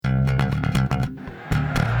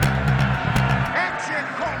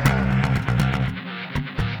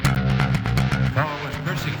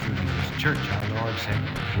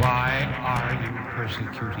Why are you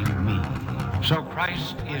persecuting me? So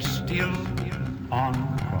Christ is still on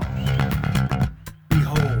the cross.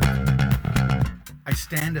 Behold, I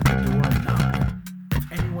stand at the door and knock.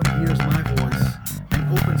 If anyone hears my voice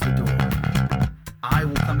and opens the door, I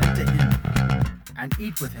will come into him and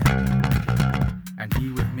eat with him, and he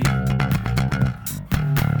with me.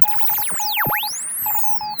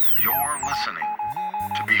 You're listening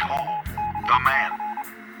to Behold the Man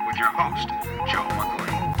with your host, Joe McLean.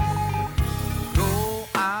 Go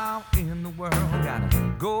out in the world,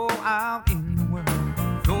 gotta go out in the world.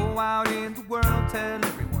 Go out in the world, tell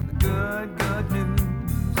everyone the good news.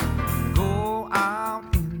 Go out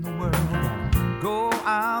in the world, gotta go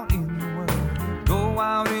out in the world. Go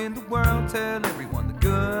out in the world, tell everyone the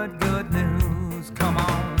good news. Come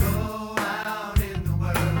on. Go out in the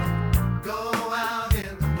world, go out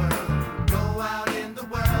in the world, go out in the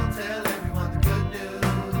world, tell everyone the good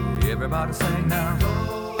news. Everybody sing now.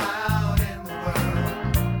 Go out in the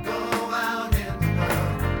world, go out in the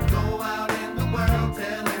world, go out in the world,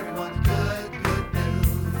 tell everyone the good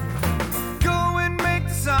news. Go and make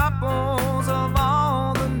disciples of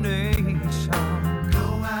all the nations.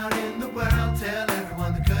 Go out in the world, tell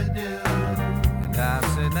everyone the good news. And I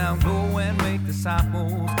said now go and make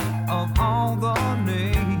disciples of all the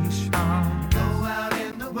nations. Go out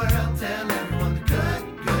in the world, tell everyone the good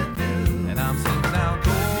news. And I'm saying now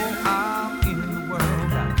go out in the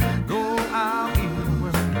world. Go out in the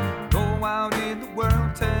world. Go out in the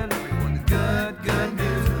world, tell everyone the good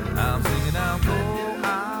news. I'm singing now go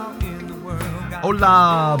out in the world.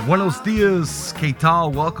 Hola, buenos dias, ¿qué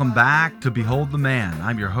tal? Welcome back to Behold the Man.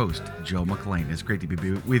 I'm your host, Joe McLean. It's great to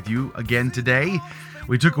be with you again today.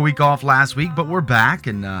 We took a week off last week, but we're back,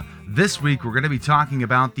 and this week we're going to be talking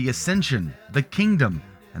about the ascension, the kingdom,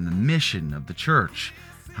 and the mission of the church,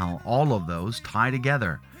 how all of those tie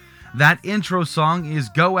together. That intro song is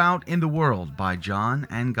Go Out in the World by John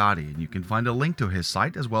Gotti, and you can find a link to his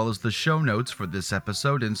site as well as the show notes for this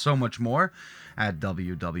episode and so much more at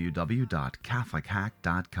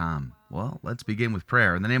www.catholichack.com. Well, let's begin with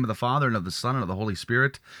prayer. In the name of the Father, and of the Son, and of the Holy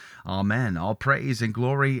Spirit. Amen. All praise and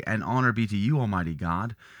glory and honor be to you, Almighty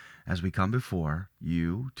God, as we come before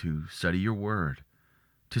you to study your word,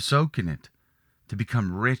 to soak in it, to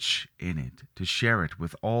become rich in it, to share it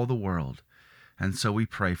with all the world. And so we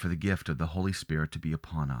pray for the gift of the Holy Spirit to be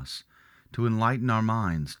upon us, to enlighten our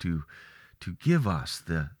minds, to give us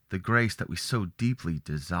the grace that we so deeply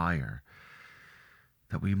desire,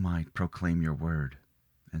 that we might proclaim your word.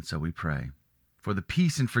 And so we pray for the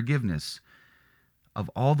peace and forgiveness of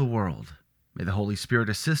all the world. May the Holy Spirit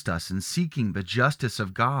assist us in seeking the justice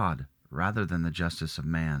of God rather than the justice of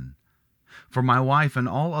man. For my wife and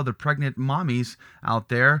all other pregnant mommies out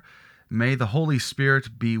there, may the Holy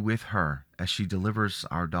Spirit be with her as she delivers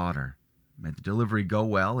our daughter. May the delivery go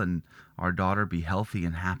well and our daughter be healthy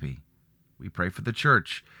and happy. We pray for the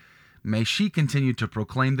church. May she continue to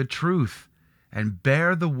proclaim the truth and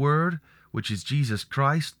bear the word, which is Jesus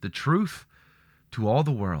Christ, the truth, to all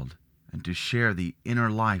the world, and to share the inner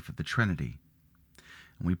life of the Trinity.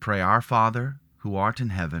 And we pray, Our Father, who art in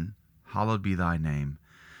heaven, hallowed be thy name.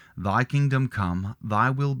 Thy kingdom come, thy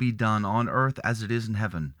will be done on earth as it is in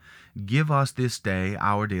heaven. Give us this day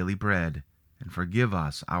our daily bread, and forgive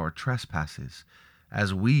us our trespasses,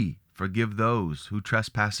 as we forgive those who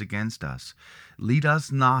trespass against us. Lead us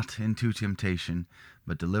not into temptation,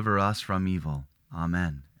 but deliver us from evil.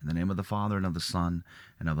 Amen. In the name of the Father, and of the Son,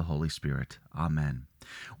 and of the Holy Spirit. Amen.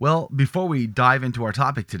 Well, before we dive into our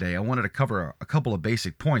topic today, I wanted to cover a couple of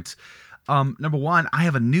basic points. Number one, I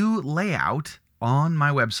have a new layout on my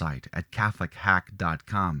website at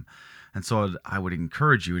catholichack.com. And so I would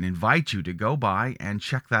encourage you and invite you to go by and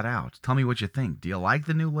check that out. Tell me what you think. Do you like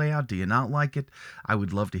the new layout? Do you not like it? I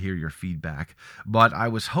would love to hear your feedback. But I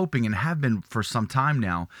was hoping, and have been for some time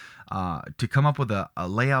now, to come up with a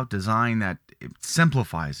layout design that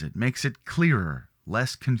simplifies it, makes it clearer,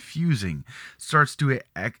 less confusing, starts to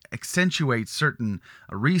accentuate certain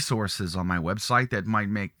resources on my website that might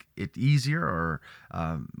make it easier or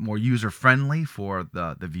more user-friendly for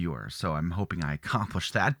the viewer. So I'm hoping I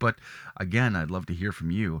accomplish that. But again, I'd love to hear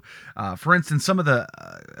from you. For instance, some of the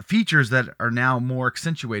features that are now more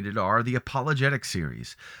accentuated are the apologetic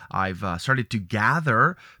series. I've started to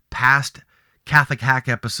gather past Catholic Hack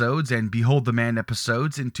episodes and Behold the Man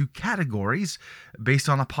episodes into categories based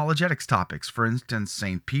on apologetics topics. For instance,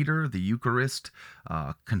 St. Peter, the Eucharist,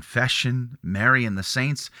 confession, Mary and the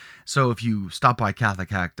saints. So if you stop by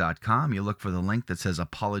CatholicHack.com, you look for the link that says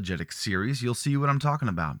Apologetic Series, you'll see what I'm talking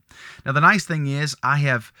about. Now, the nice thing is I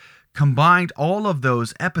have combined all of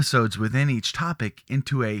those episodes within each topic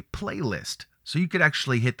into a playlist So you could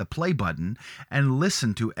actually hit the play button and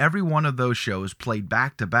listen to every one of those shows played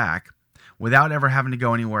back to back without ever having to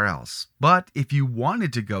go anywhere else. But if you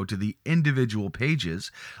wanted to go to the individual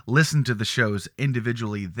pages, listen to the shows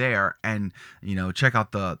individually there, and check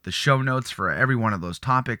out the show notes for every one of those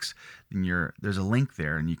topics, then there's a link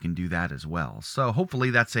there, and you can do that as well. So hopefully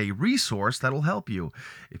that's a resource that'll help you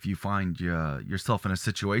if you find yourself in a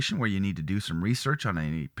situation where you need to do some research on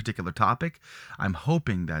any particular topic. I'm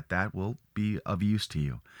hoping that will be of use to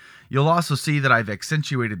you. You'll also see that I've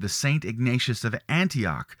accentuated the St. Ignatius of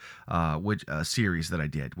Antioch series that I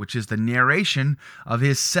did, which is the narration of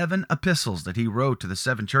his 7 epistles that he wrote to the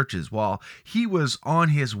 7 churches while he was on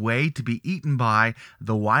his way to be eaten by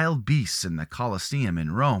the wild beasts in the Colosseum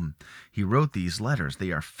in Rome. He wrote these letters.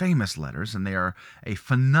 They are famous letters, and they are a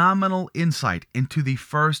phenomenal insight into the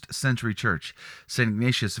first century church. St.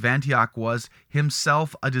 Ignatius of Antioch was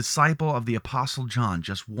himself a disciple of the Apostle John,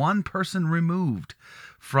 just one person removed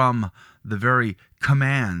from the very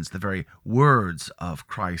commands, the very words of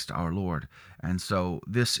Christ our Lord. And so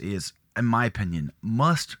this is, in my opinion,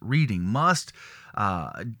 must reading, must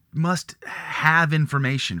have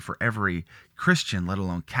information for every Christian, let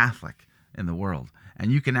alone Catholic, in the world.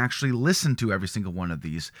 And you can actually listen to every single one of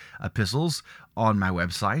these epistles on my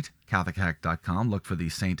website, CatholicHack.com. Look for the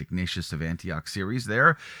St. Ignatius of Antioch series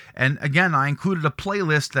there. And again, I included a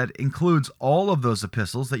playlist that includes all of those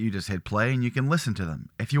epistles that you just hit play, and you can listen to them.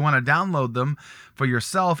 If you want to download them for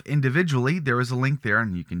yourself individually, there is a link there,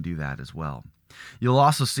 and you can do that as well. You'll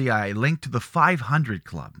also see a link to the 500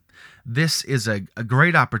 Club. This is a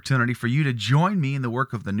great opportunity for you to join me in the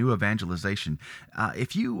work of the new evangelization.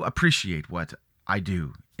 If you appreciate what I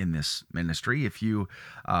do in this ministry, if you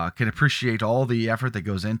can appreciate all the effort that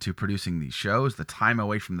goes into producing these shows, the time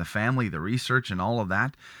away from the family, the research, and all of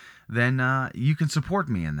that, then you can support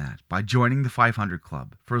me in that by joining the 500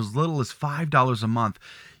 Club. For as little as $5 a month,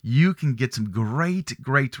 you can get some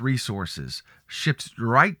great resources shipped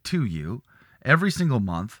right to you every single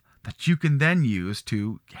month that you can then use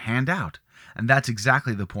to hand out. And that's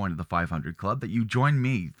exactly the point of the 500 Club, that you join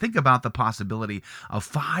me. Think about the possibility of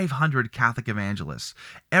 500 Catholic evangelists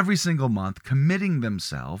every single month committing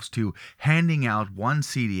themselves to handing out one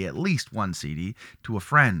CD, at least one CD, to a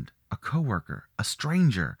friend, a coworker, a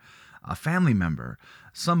stranger, a family member,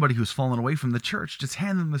 somebody who's fallen away from the church. Just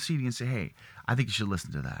hand them the CD and say, hey, I think you should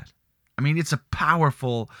listen to that. I mean, it's a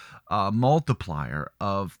powerful multiplier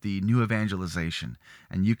of the new evangelization,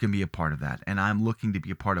 and you can be a part of that. And I'm looking to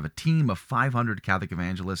be a part of a team of 500 Catholic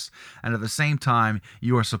evangelists, and at the same time,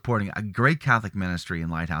 you are supporting a great Catholic ministry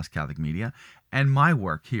in Lighthouse Catholic Media and my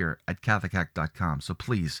work here at CatholicHack.com. So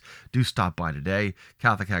please do stop by today,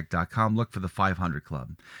 CatholicHack.com. Look for the 500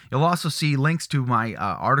 Club. You'll also see links to my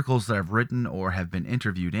articles that I've written or have been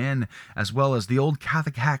interviewed in, as well as the old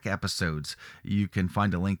Catholic Hack episodes. You can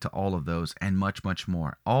find a link to all of those and much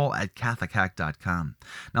more, all at CatholicHack.com.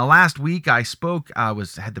 Now, last week I spoke. I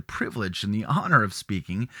had the privilege and the honor of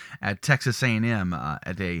speaking at Texas A&M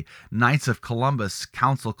at a Knights of Columbus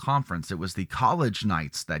Council Conference. It was the college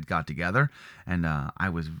knights that got together, and I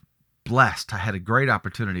was blessed. I had a great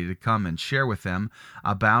opportunity to come and share with them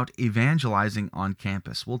about evangelizing on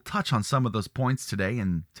campus. We'll touch on some of those points today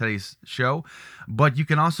in today's show, but you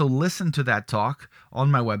can also listen to that talk on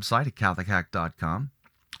my website at CatholicHack.com.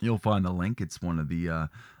 You'll find the link. It's one of the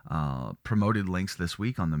promoted links this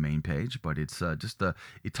week on the main page, but it's just a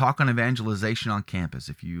talk on evangelization on campus.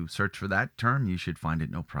 If you search for that term, you should find it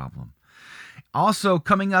no problem. Also,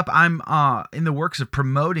 coming up, I'm in the works of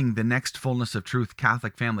promoting the next Fullness of Truth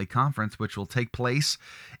Catholic Family Conference, which will take place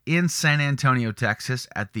in San Antonio, Texas,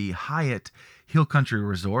 at the Hyatt Hill Country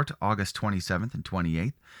Resort, August 27th and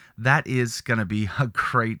 28th. That is going to be a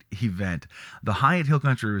great event. The Hyatt Hill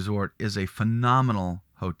Country Resort is a phenomenal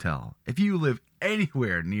hotel. If you live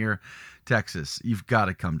anywhere near Texas, you've got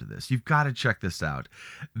to come to this. You've got to check this out.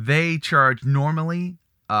 They charge normally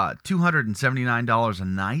 $279 a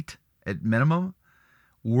night at minimum.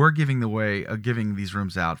 We're giving these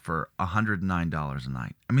rooms out for $109 a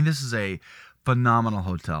night. I mean, this is a phenomenal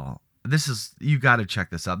hotel. You got to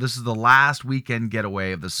check this out. This is the last weekend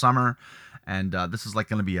getaway of the summer, and this is like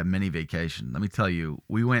going to be a mini vacation. Let me tell you,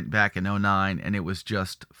 we went back in 2009, and it was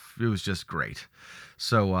just great.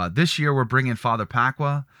 So this year we're bringing Father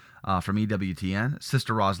Pacwa from EWTN,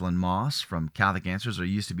 Sister Rosalind Moss from Catholic Answers, or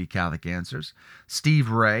used to be Catholic Answers, Steve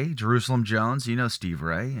Ray, Jerusalem Jones, you know Steve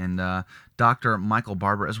Ray, and Dr. Michael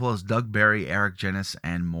Barber, as well as Doug Barry, Eric Jennis,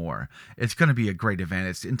 and more. It's going to be a great event.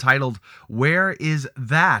 It's entitled, Where is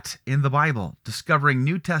That in the Bible? Discovering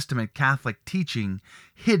New Testament Catholic Teaching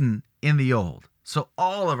Hidden in the Old. So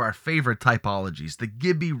all of our favorite typologies, the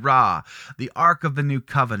Gibbi Ra, the Ark of the New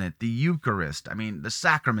Covenant, the Eucharist, the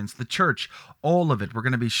sacraments, the church, all of it we're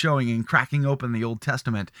going to be showing and cracking open the Old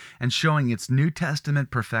Testament and showing its New Testament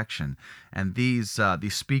perfection. And these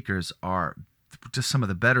speakers are just some of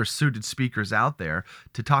the better suited speakers out there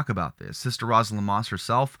to talk about this. Sister Rosalind Moss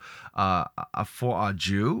herself, a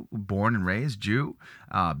Jew, born and raised Jew,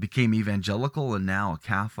 became evangelical and now a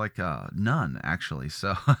Catholic nun, actually.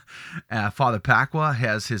 So Father Pacwa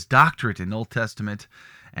has his doctorate in Old Testament,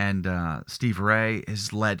 and Steve Ray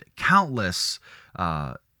has led countless,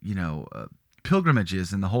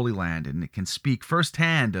 pilgrimages in the Holy Land, and it can speak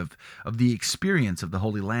firsthand of the experience of the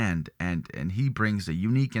Holy Land, and he brings a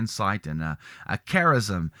unique insight and a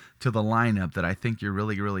charism to the lineup that I think you're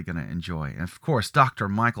really, really going to enjoy. And of course, Dr.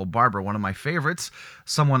 Michael Barber, one of my favorites,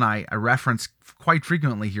 someone I reference quite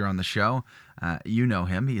frequently here on the show. You know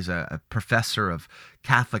him. He's a professor of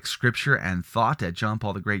Catholic scripture and thought at John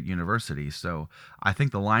Paul the Great University. So I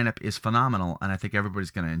think the lineup is phenomenal, and I think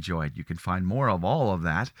everybody's going to enjoy it. You can find more of all of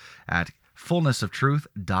that at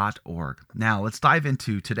fullnessoftruth.org. Now, let's dive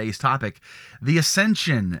into today's topic, the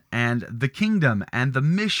ascension and the kingdom and the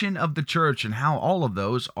mission of the church and how all of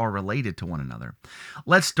those are related to one another.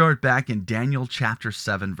 Let's start back in Daniel chapter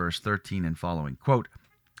 7, verse 13 and following. Quote,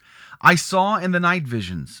 I saw in the night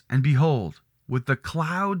visions, and behold, with the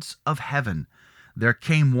clouds of heaven, there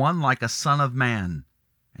came one like a son of man,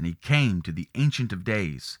 and he came to the Ancient of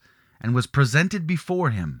Days, and was presented before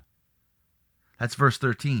him. That's verse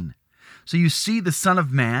 13. So you see the Son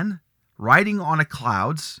of Man riding on a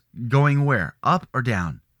clouds, going where? Up or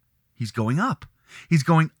down? He's going up. He's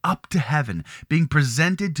going up to heaven, being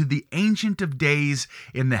presented to the Ancient of Days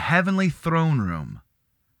in the heavenly throne room.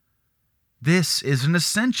 This is an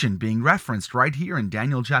ascension being referenced right here in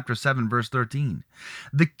Daniel chapter 7, verse 13.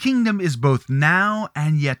 The kingdom is both now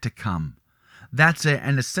and yet to come. That's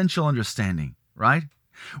an essential understanding, right?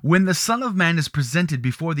 When the Son of Man is presented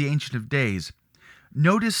before the Ancient of Days,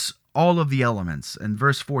 notice all of the elements in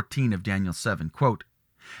verse 14 of Daniel 7, quote,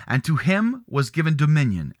 and to him was given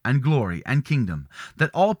dominion and glory and kingdom, that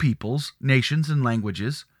all peoples, nations, and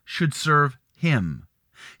languages should serve him.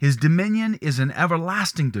 His dominion is an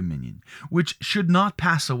everlasting dominion, which should not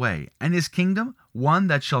pass away, and his kingdom one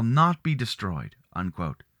that shall not be destroyed,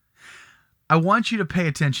 unquote. I want you to pay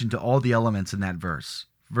attention to all the elements in that verse,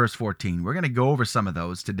 verse 14. We're going to go over some of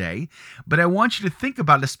those today, but I want you to think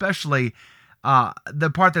about especially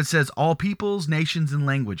the part that says all peoples, nations, and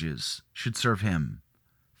languages should serve him.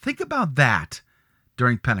 Think about that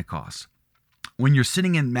during Pentecost. When you're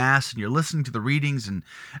sitting in Mass and you're listening to the readings and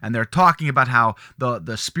they're talking about how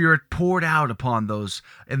the Spirit poured out upon those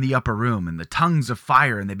in the upper room and the tongues of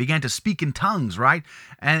fire, and they began to speak in tongues, right?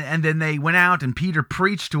 And then they went out and Peter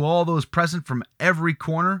preached to all those present from every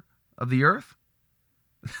corner of the earth.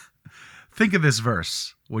 Think of this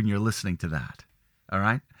verse when you're listening to that, all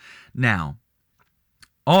right? Now,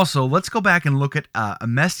 also, let's go back and look at a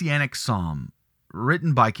messianic psalm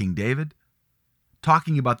written by King David,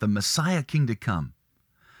 talking about the Messiah king to come,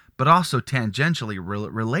 but also tangentially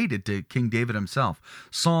related to King David himself.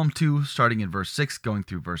 Psalm 2, starting in verse 6, going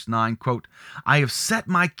through verse 9, quote, I have set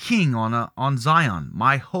my king on Zion,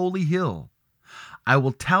 my holy hill. I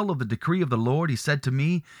will tell of the decree of the Lord. He said to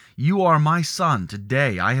me, you are my son.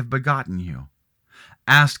 Today I have begotten you.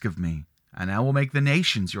 Ask of me, and I will make the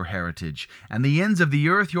nations your heritage, and the ends of the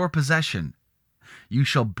earth your possession. You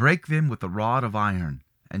shall break them with a rod of iron,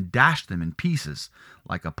 and dash them in pieces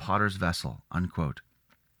like a potter's vessel, unquote.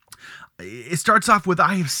 It starts off with,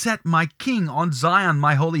 I have set my king on Zion,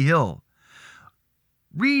 my holy hill.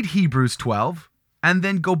 Read Hebrews 12, and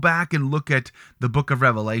then go back and look at the book of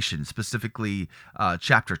Revelation, specifically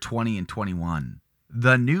chapter 20 and 21.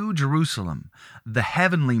 The New Jerusalem, the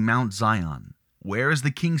heavenly Mount Zion. Where is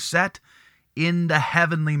the king set? In the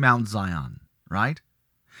heavenly Mount Zion, right?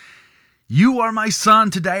 You are my son,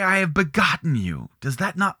 today I have begotten you. Does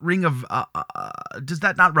that not remind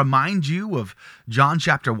you of John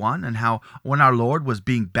chapter 1 and how when our Lord was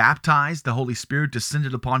being baptized, the Holy Spirit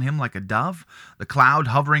descended upon him like a dove, the cloud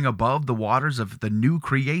hovering above the waters of the new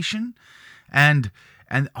creation, and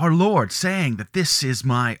our Lord saying that this is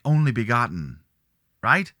my only begotten,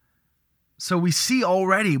 right? So we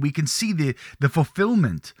can see the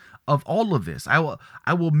fulfillment of all of this. I will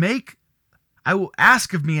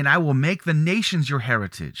ask of me, and I will make the nations your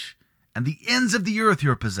heritage, and the ends of the earth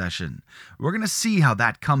your possession. We're going to see how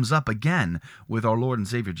that comes up again with our Lord and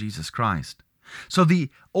Savior Jesus Christ. So the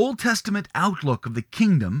Old Testament outlook of the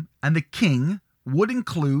kingdom and the king would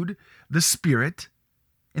include the Spirit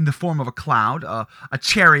in the form of a cloud, a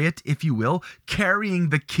chariot, if you will, carrying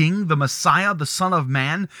the King, the Messiah, the Son of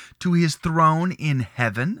Man, to his throne in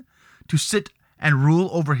heaven, to sit and rule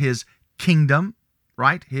over his kingdom,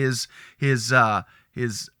 right? His basileia,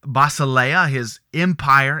 his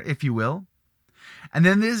empire, if you will. And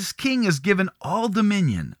then this king is given all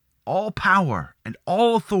dominion, all power, and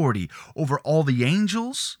all authority over all the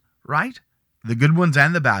angels, right? The good ones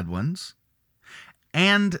and the bad ones,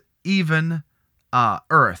 and even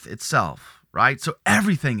earth itself, right? So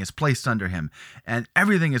everything is placed under him, and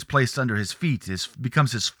everything is placed under his feet. It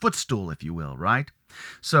becomes his footstool, if you will, right?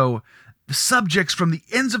 So the subjects from the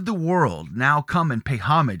ends of the world now come and pay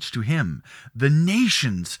homage to him. The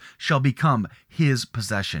nations shall become his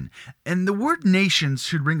possession. And the word nations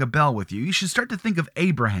should ring a bell with you. You should start to think of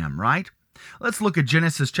Abraham, right? Let's look at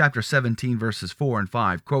Genesis chapter 17, verses 4 and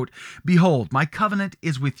 5. Quote, "Behold, my covenant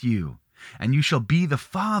is with you, and you shall be the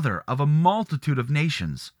father of a multitude of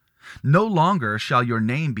nations. No longer shall your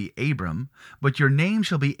name be Abram, but your name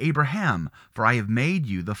shall be Abraham, for I have made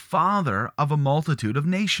you the father of a multitude of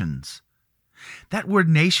nations." That word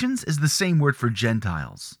nations is the same word for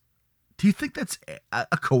Gentiles. Do you think that's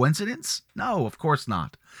a coincidence? No, of course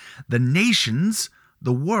not. The nations,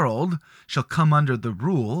 the world, shall come under the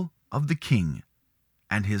rule of the king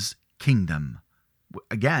and his kingdom.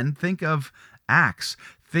 Again, think of Acts.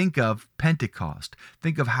 Think of Pentecost.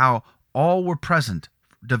 Think of how all were present.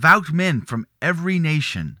 Devout men from every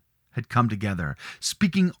nation had come together,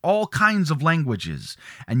 speaking all kinds of languages,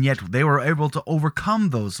 and yet they were able to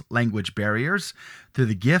overcome those language barriers through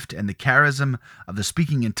the gift and the charism of the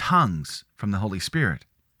speaking in tongues from the Holy Spirit.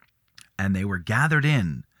 And they were gathered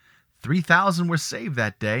in. 3,000 were saved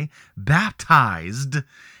that day, baptized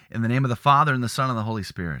in the name of the Father and the Son and the Holy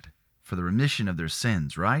Spirit for the remission of their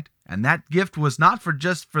sins, right? And that gift was not for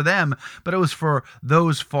just for them, but it was for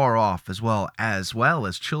those far off as well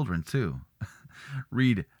as children too.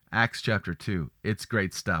 Read Acts chapter 2. It's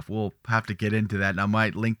great stuff. We'll have to get into that, and I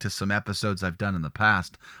might link to some episodes I've done in the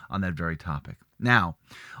past on that very topic. Now,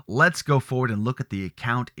 let's go forward and look at the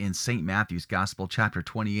account in St. Matthew's Gospel, chapter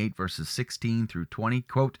 28, verses 16 through 20.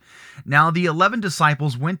 Quote, "Now the 11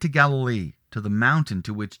 disciples went to Galilee, to the mountain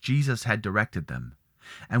to which Jesus had directed them.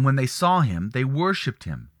 And when they saw him, they worshipped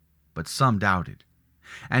him, but some doubted.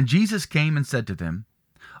 And Jesus came and said to them,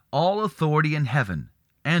 'All authority in heaven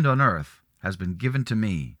and on earth has been given to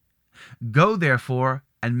me. Go therefore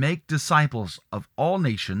and make disciples of all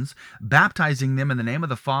nations, baptizing them in the name of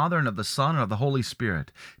the Father and of the Son and of the Holy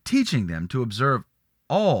Spirit, teaching them to observe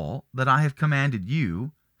all that I have commanded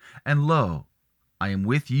you. And lo, I am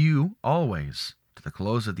with you always to the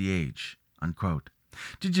close of the age.'" Unquote.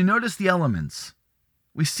 Did you notice the elements?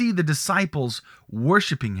 We see the disciples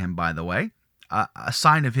worshiping him, by the way, a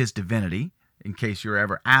sign of his divinity. In case you're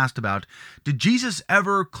ever asked about, did Jesus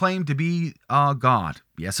ever claim to be God?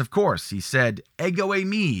 Yes, of course. He said, "Ego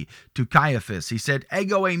eimi" to Caiaphas. He said,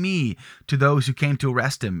 "Ego eimi" to those who came to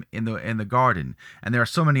arrest him in the garden. And there are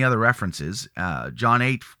so many other references. John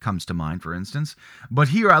 8 comes to mind, for instance. But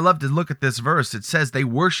here I love to look at this verse. It says they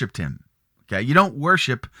worshipped him. Okay, you don't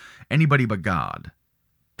worship anybody but God.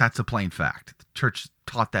 That's a plain fact. The church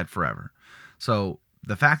taught that forever. So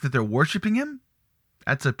the fact that they're worshiping him,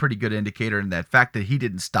 that's a pretty good indicator, and that fact that he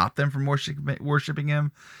didn't stop them from worshiping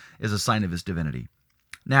him is a sign of his divinity.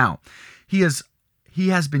 Now, he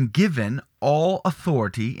has been given all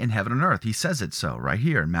authority in heaven and earth. He says it so right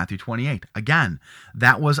here in Matthew 28. Again,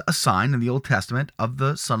 that was a sign in the Old Testament of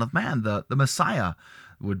the Son of Man. The Messiah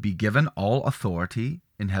would be given all authority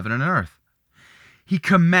in heaven and earth. He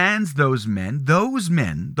commands those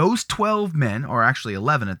 12 men, or actually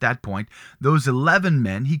 11 at that point, those 11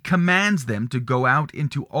 men, he commands them to go out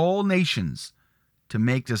into all nations to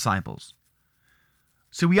make disciples.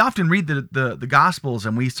 So we often read the Gospels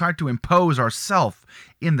and we start to impose ourselves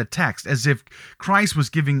in the text as if Christ was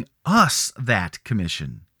giving us that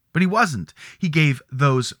commission. But he wasn't. He gave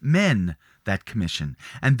those men that commission.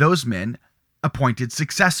 And those men appointed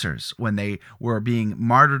successors. When they were being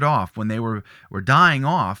martyred off, when they were dying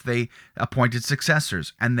off, they appointed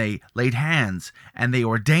successors, and they laid hands, and they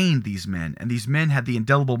ordained these men, and these men had the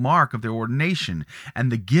indelible mark of their ordination,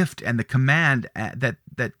 and the gift and the command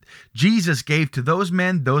that Jesus gave to those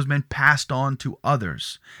men passed on to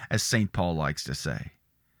others, as St. Paul likes to say.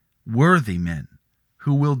 Worthy men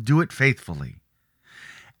who will do it faithfully.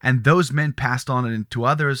 And those men passed on to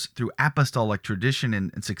others through apostolic tradition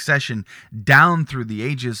and succession. Down through the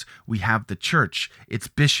ages, we have the church, its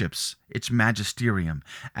bishops, its magisterium.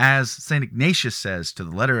 As St. Ignatius says to the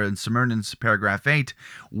letter in Smyrnans, paragraph 8,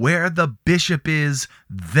 "Where the bishop is,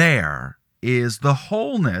 there is the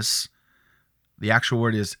wholeness," the actual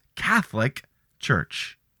word is Catholic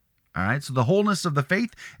Church. All right, so the wholeness of the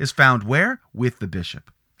faith is found where? With the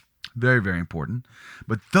bishop. Very, very important.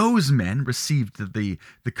 But those men received the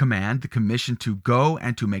command, the commission to go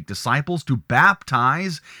and to make disciples, to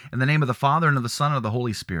baptize in the name of the Father and of the Son and of the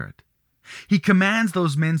Holy Spirit. He commands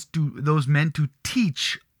those men to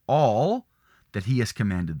teach all that he has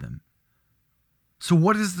commanded them. So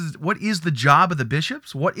what is the job of the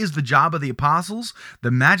bishops? What is the job of the apostles,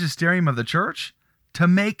 the magisterium of the church? To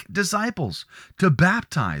make disciples, to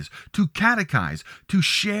baptize, to catechize, to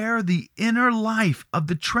share the inner life of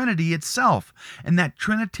the Trinity itself, and that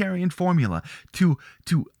Trinitarian formula, to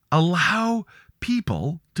allow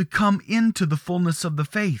people to come into the fullness of the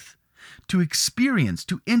faith, to experience,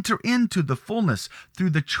 to enter into the fullness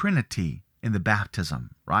through the Trinity in the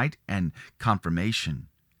baptism, right? And confirmation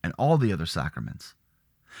and all the other sacraments.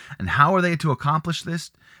 And how are they to accomplish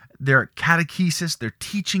this? Their catechesis, their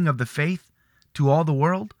teaching of the faith to all the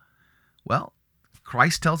world? Well,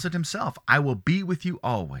 Christ tells it himself, I will be with you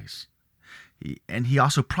always. And he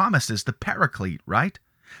also promises the Paraclete, right?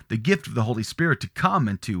 The gift of the Holy Spirit to come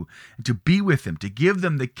and to be with them, to give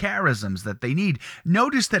them the charisms that they need.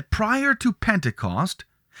 Notice that prior to Pentecost,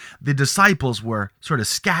 the disciples were sort of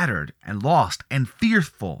scattered and lost and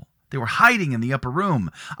fearful. They were hiding in the upper room,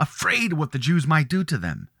 afraid of what the Jews might do to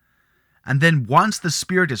them. And then once the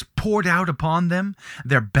Spirit is poured out upon them,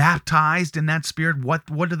 they're baptized in that Spirit. What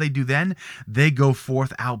do they do then? They go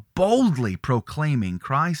forth out boldly proclaiming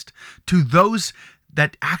Christ to those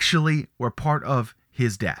that actually were part of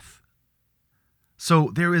his death.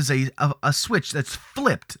 So there is a switch that's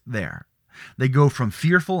flipped there. They go from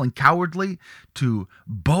fearful and cowardly to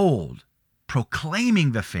bold,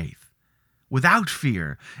 proclaiming the faith. Without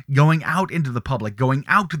fear, going out into the public, going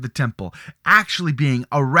out to the temple, actually being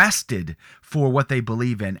arrested for what they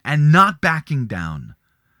believe in, and not backing down.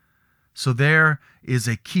 So there is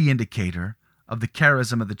a key indicator of the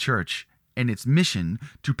charism of the church and its mission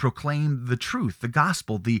to proclaim the truth, the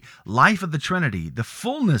gospel, the life of the Trinity, the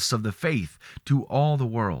fullness of the faith to all the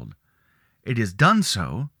world. It is done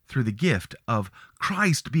so through the gift of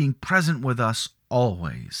Christ being present with us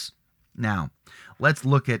always. Now, let's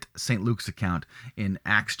look at St. Luke's account in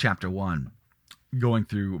Acts chapter 1, going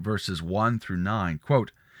through verses 1 through 9.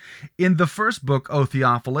 Quote, In the first book, O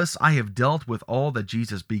Theophilus, I have dealt with all that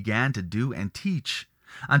Jesus began to do and teach,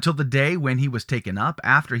 until the day when he was taken up,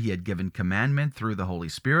 after he had given commandment through the Holy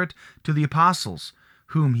Spirit to the apostles,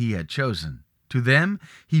 whom he had chosen. To them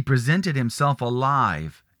he presented himself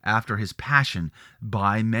alive, after his passion,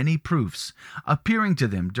 by many proofs, appearing to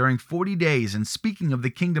them during 40 days and speaking of the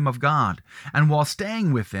kingdom of God. And while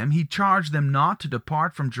staying with them, he charged them not to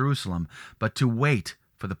depart from Jerusalem, but to wait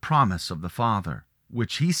for the promise of the Father,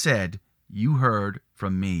 which he said, You heard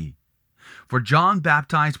from me. For John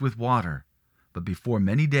baptized with water, but before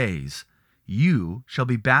many days you shall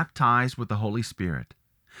be baptized with the Holy Spirit.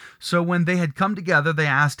 So when they had come together, they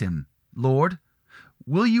asked him, Lord,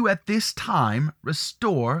 will you at this time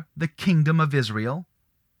restore the kingdom of Israel?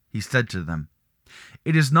 He said to them,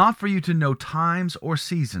 It is not for you to know times or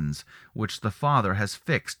seasons which the Father has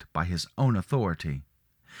fixed by his own authority.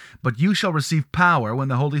 But you shall receive power when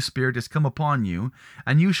the Holy Spirit is come upon you,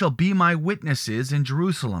 and you shall be my witnesses in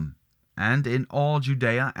Jerusalem, and in all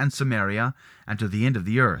Judea and Samaria, and to the end of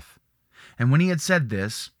the earth. And when he had said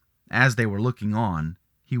this, as they were looking on,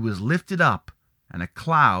 he was lifted up, and a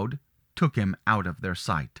cloud took him out of their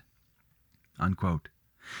sight. Unquote.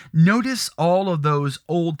 Notice all of those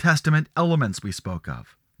Old Testament elements we spoke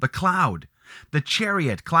of. The cloud, the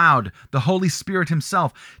chariot cloud, the Holy Spirit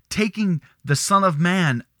himself, taking the Son of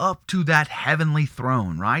Man up to that heavenly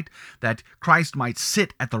throne, right? That Christ might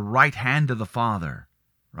sit at the right hand of the Father,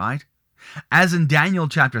 right? As in Daniel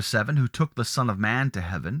chapter 7, who took the Son of Man to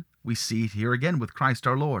heaven, we see it here again with Christ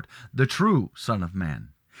our Lord, the true Son of Man.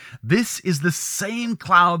 This is the same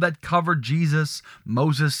cloud that covered Jesus,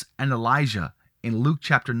 Moses, and Elijah in Luke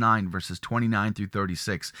chapter 9, verses 29 through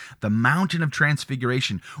 36, the mountain of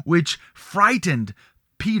transfiguration, which frightened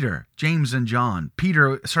Peter, James, and John.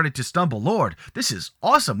 Peter started to stumble. Lord, this is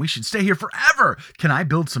awesome. We should stay here forever. Can I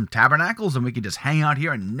build some tabernacles and we can just hang out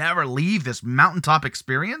here and never leave this mountaintop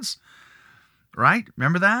experience? Right?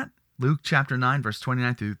 Remember that? Luke chapter 9, verse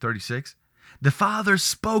 29 through 36. The Father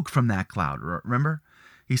spoke from that cloud, remember?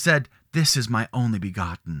 He said, This is my only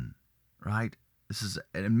begotten, right? This is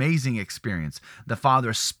an amazing experience. The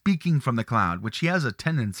Father speaking from the cloud, which he has a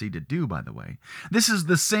tendency to do, by the way. This is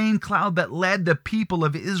the same cloud that led the people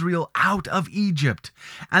of Israel out of Egypt,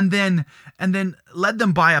 and then led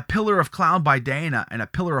them by a pillar of cloud by day and a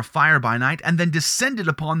pillar of fire by night, and then descended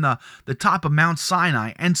upon the top of Mount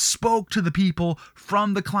Sinai and spoke to the people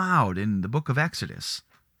from the cloud in the book of Exodus.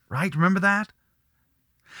 Right? Remember that?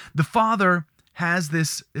 The Father has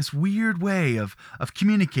this weird way of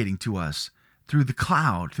communicating to us through the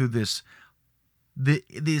cloud, through this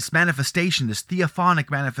manifestation, this theophonic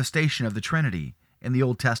manifestation of the Trinity in the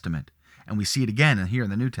Old Testament. And we see it again here in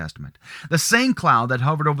the New Testament. The same cloud that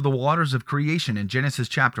hovered over the waters of creation in Genesis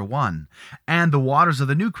chapter 1 and the waters of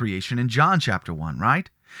the new creation in John chapter 1, right?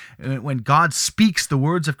 When God speaks the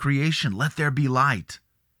words of creation, let there be light.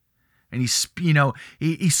 And he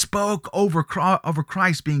spoke over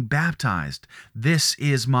Christ being baptized. This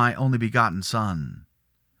is my only begotten Son.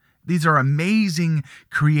 These are amazing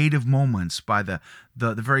creative moments by the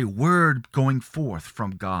very word going forth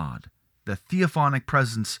from God. The theophonic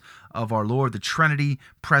presence of our Lord, the Trinity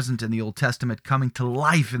present in the Old Testament, coming to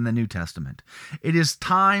life in the New Testament. It is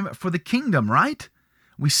time for the kingdom, right?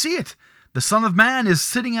 We see it. The Son of Man is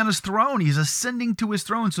sitting on his throne. He's ascending to his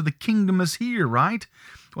throne, so the kingdom is here, right?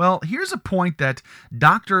 Well, here's a point that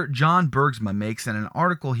Dr. John Bergsma makes in an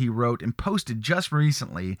article he wrote and posted just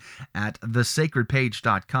recently at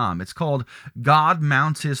thesacredpage.com. It's called God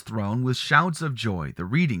Mounts His Throne with Shouts of Joy, the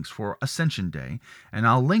readings for Ascension Day, and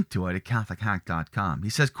I'll link to it at catholichack.com. He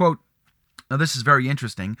says, quote, now this is very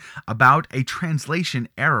interesting, about a translation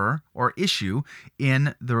error or issue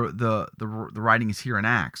in the writings here in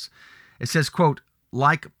Acts. It says, quote,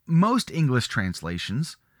 like most English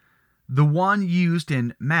translations, the one used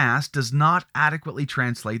in Mass does not adequately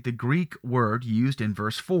translate the Greek word used in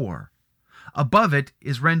verse 4. Above it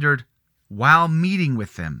is rendered, while meeting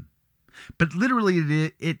with them. But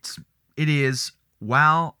literally it is,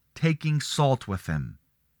 while taking salt with them,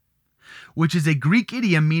 which is a Greek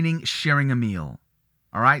idiom meaning sharing a meal.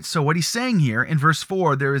 All right, so what he's saying here in verse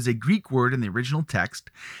 4, there is a Greek word in the original text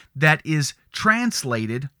that is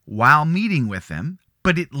translated while meeting with them,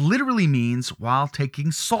 but it literally means while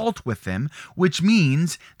taking salt with them, which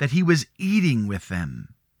means that he was eating with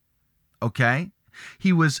them. Okay?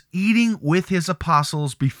 He was eating with his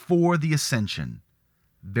apostles before the ascension.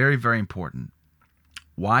 Very, very important.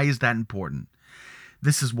 Why is that important?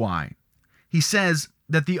 This is why. He says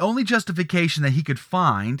that the only justification that he could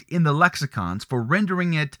find in the lexicons for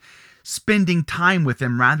rendering it spending time with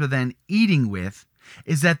them rather than eating with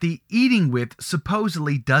is that the eating with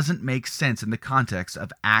supposedly doesn't make sense in the context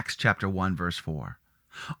of Acts chapter 1 verse 4.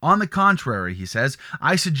 On the contrary, he says,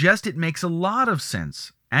 I suggest it makes a lot of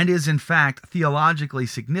sense and is in fact theologically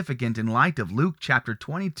significant in light of Luke chapter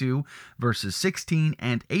 22 verses 16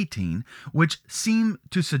 and 18, which seem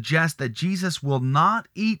to suggest that Jesus will not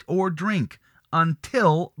eat or drink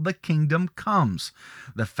until the kingdom comes.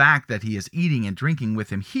 The fact that he is eating and drinking with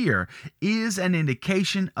him here is an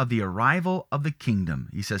indication of the arrival of the kingdom.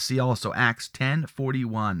 He says, see also Acts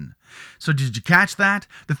 10:41. So did you catch that?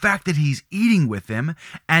 The fact that he's eating with them,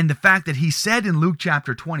 and the fact that he said in Luke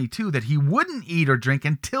chapter 22 that he wouldn't eat or drink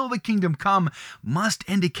until the kingdom come must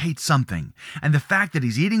indicate something. And the fact that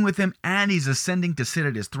he's eating with him and he's ascending to sit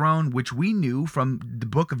at his throne, which we knew from the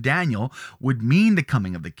book of Daniel would mean the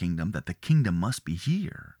coming of the kingdom, that the kingdom must be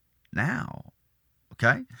here now.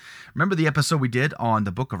 Okay? Remember the episode we did on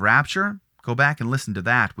the book of Rapture? Go back and listen to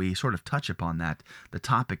that. We sort of touch upon that, the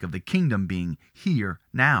topic of the kingdom being here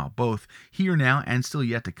now, both here now and still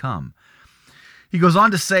yet to come. He goes on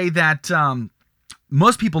to say that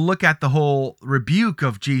most people look at the whole rebuke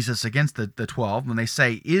of Jesus against the 12 when they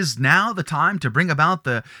say, is now the time to bring about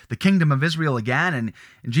the kingdom of Israel again?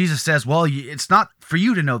 And Jesus says, well, it's not for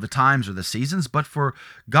you to know the times or the seasons, but for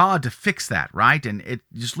God to fix that, right? And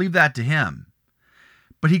just leave that to him.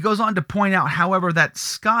 But he goes on to point out, however, that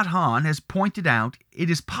Scott Hahn has pointed out it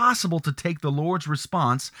is possible to take the Lord's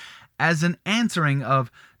response as an answering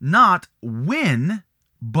of not when,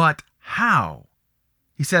 but how.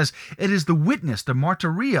 He says, it is the witness, the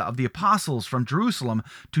martyria of the apostles from Jerusalem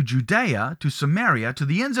to Judea, to Samaria, to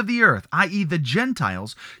the ends of the earth, i.e. the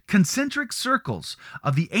Gentiles, concentric circles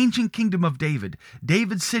of the ancient kingdom of David,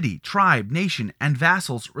 David's city, tribe, nation, and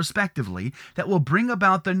vassals, respectively, that will bring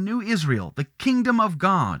about the new Israel, the kingdom of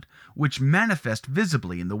God, which manifest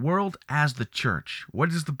visibly in the world as the church. What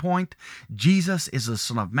is the point? Jesus is the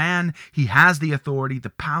Son of Man. He has the authority,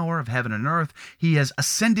 the power of heaven and earth. He has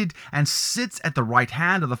ascended and sits at the right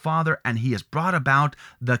hand of the Father, and he has brought about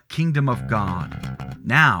the kingdom of God.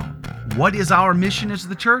 Now, what is our mission as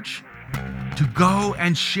the church? To go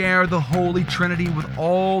and share the Holy Trinity with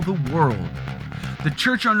all the world. The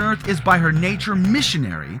church on earth is by her nature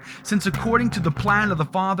missionary, since according to the plan of the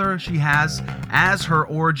Father, she has as her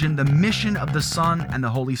origin the mission of the Son and the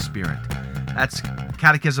Holy Spirit. That's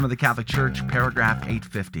Catechism of the Catholic Church, paragraph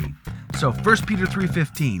 850. So 1 Peter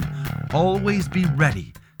 3:15, always be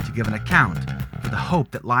ready to give an account for the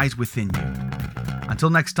hope that lies within you.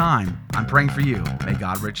 Until next time, I'm praying for you. May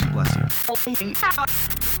God richly bless you.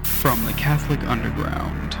 From the Catholic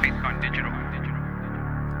Underground. Faith Gone Digital